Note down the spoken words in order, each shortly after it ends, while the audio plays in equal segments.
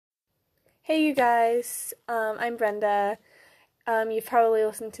Hey you guys, I'm Brenda. You've probably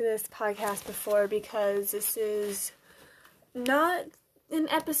listened to this podcast before because this is not an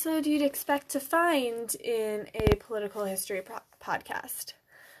episode you'd expect to find in a political history podcast.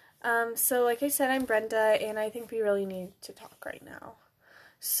 So like I said, I'm Brenda and I think we really need to talk right now.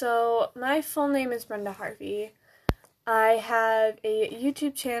 So my full name is Brenda Harvey. I have a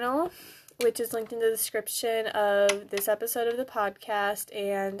YouTube channel which is linked in the description of this episode of the podcast,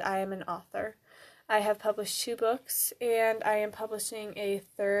 and I am an author. I have published 2 books, and I am publishing a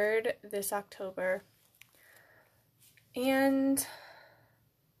 3rd this October. And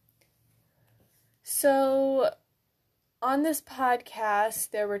so on this podcast,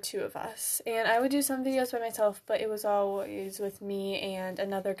 there were 2 of us, and I would do some videos by myself, but it was always with me and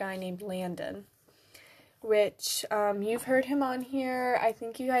another guy named Landon, which you've heard him on here. I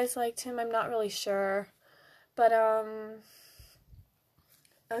think you guys liked him. I'm not really sure. But,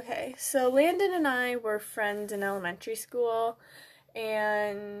 okay. So Landon and I were friends in elementary school.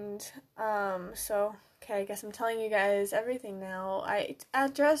 And, okay, I guess I'm telling you guys everything now. I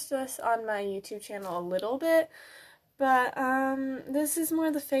addressed this on my YouTube channel a little bit. But, this is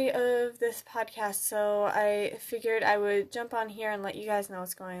more the fate of this podcast. So I figured I would jump on here and let you guys know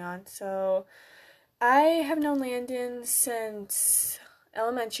what's going on. So I have known Landon since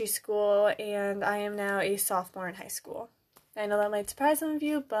elementary school, and I am now a sophomore in high school. I know that might surprise some of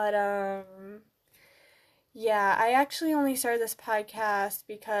you, but, yeah, I actually only started this podcast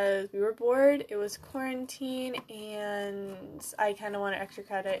because we were bored, it was quarantine, and I kind of wanted extra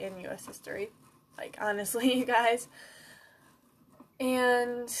credit in U.S. history. Like, honestly, you guys.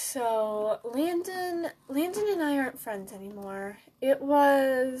 And so Landon and I aren't friends anymore. It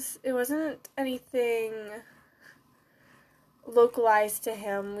wasn't anything localized to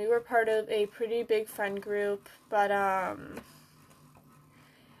him. We were part of a pretty big friend group, but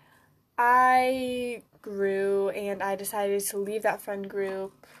I grew and I decided to leave that friend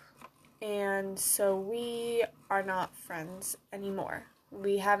group, and so we are not friends anymore.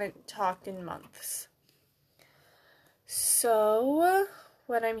 We haven't talked in months. So,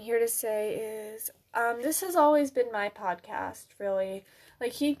 what I'm here to say is, this has always been my podcast, really.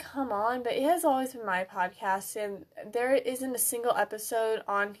 Like, he'd come on, but it has always been my podcast, and there isn't a single episode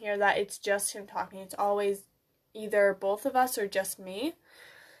on here that it's just him talking. It's always either both of us or just me.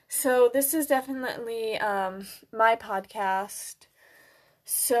 So, this is definitely, my podcast.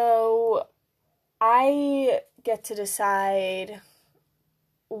 So, I get to decide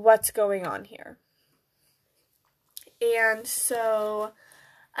what's going on here. And so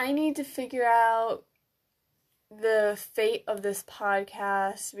I need to figure out the fate of this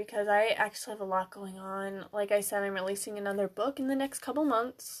podcast because I actually have a lot going on. Like I said, I'm releasing another book in the next couple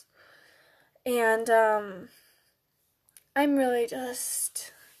months. And I really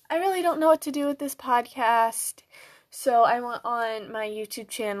don't know what to do with this podcast. So I went on my YouTube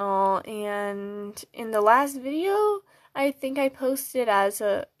channel, and in the last video, I think I posted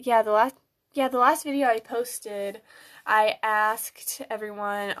the last video I posted, I asked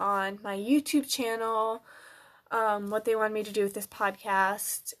everyone on my YouTube channel what they wanted me to do with this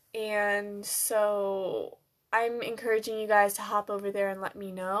podcast, and so I'm encouraging you guys to hop over there and let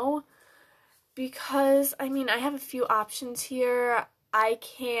me know, because, I have a few options here. I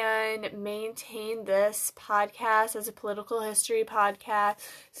can maintain this podcast as a political history podcast.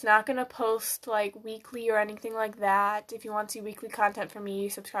 It's not going to post, like, weekly or anything like that. If you want to see weekly content from me,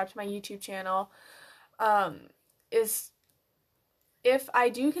 subscribe to my YouTube channel. If I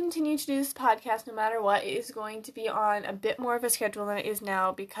do continue to do this podcast, no matter what, it is going to be on a bit more of a schedule than it is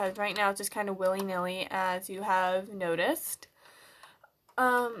now, because right now it's just kind of willy-nilly, as you have noticed.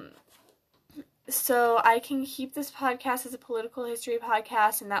 So I can keep this podcast as a political history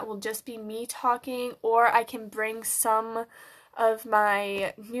podcast, and that will just be me talking, or I can bring some of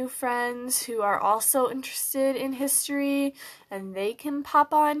my new friends who are also interested in history, and they can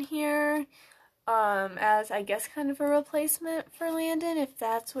pop on here, as I guess kind of a replacement for Landon, if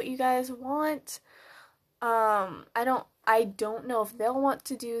that's what you guys want. I don't know if they'll want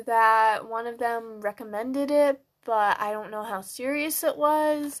to do that. One of them recommended it, but I don't know how serious it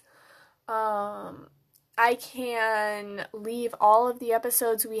was. I can leave all of the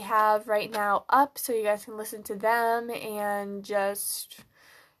episodes we have right now up so you guys can listen to them and just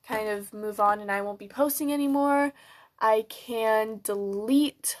kind of move on, and I won't be posting anymore. I can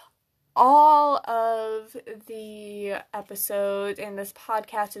delete all of the episodes, and this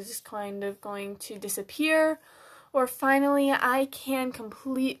podcast is just kind of going to disappear. Or finally, I can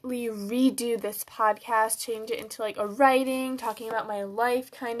completely redo this podcast, change it into like a writing, talking about my life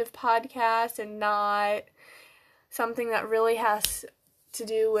kind of podcast, and not something that really has to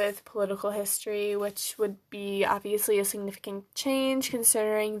do with political history, which would be obviously a significant change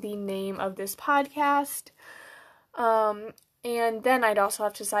considering the name of this podcast. And then I'd also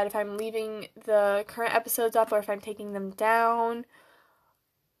have to decide if I'm leaving the current episodes up or if I'm taking them down.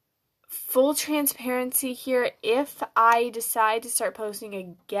 Full transparency here, if I decide to start posting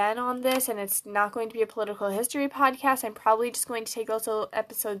again on this and it's not going to be a political history podcast, I'm probably just going to take those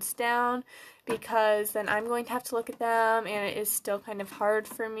episodes down, because then I'm going to have to look at them, and it is still kind of hard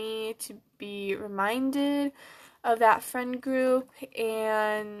for me to be reminded of that friend group,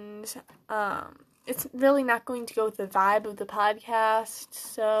 and it's really not going to go with the vibe of the podcast.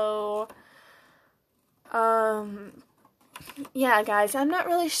 So yeah, guys, I'm not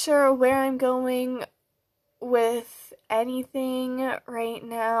really sure where I'm going with anything right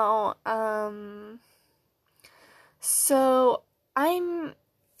now. So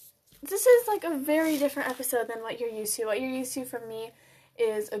this is like a very different episode than what you're used to. What you're used to from me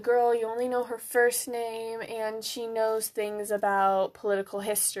is a girl, you only know her first name, and she knows things about political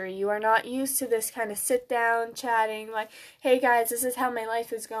history. You are not used to this kind of sit down chatting, like, hey guys, this is how my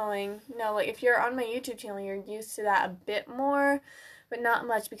life is going. No, like, if you're on my YouTube channel, you're used to that a bit more, but not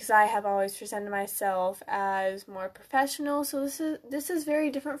much, because I have always presented myself as more professional, so this is very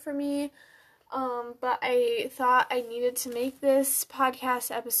different for me. But I thought I needed to make this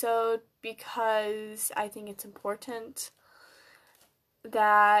podcast episode because I think it's important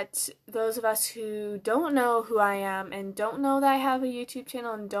that those of us who don't know who I am and don't know that I have a YouTube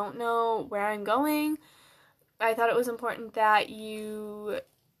channel and don't know where I'm going, I thought it was important that you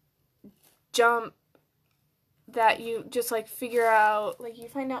just like figure out, like, you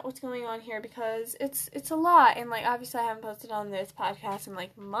find out what's going on here, because it's a lot, and like obviously I haven't posted on this podcast in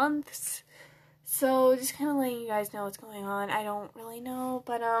like months, so just kind of letting you guys know what's going on. I don't really know,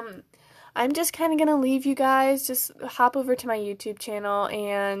 but I'm just kind of going to leave you guys. Just hop over to my YouTube channel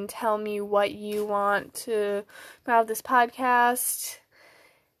and tell me what you want to out of this podcast.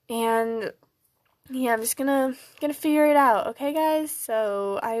 And yeah, I'm just gonna figure it out, okay, guys?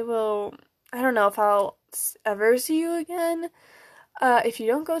 So I don't know if I'll ever see you again if you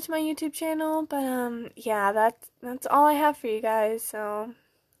don't go to my YouTube channel, but yeah, that's all I have for you guys. So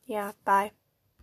yeah, bye.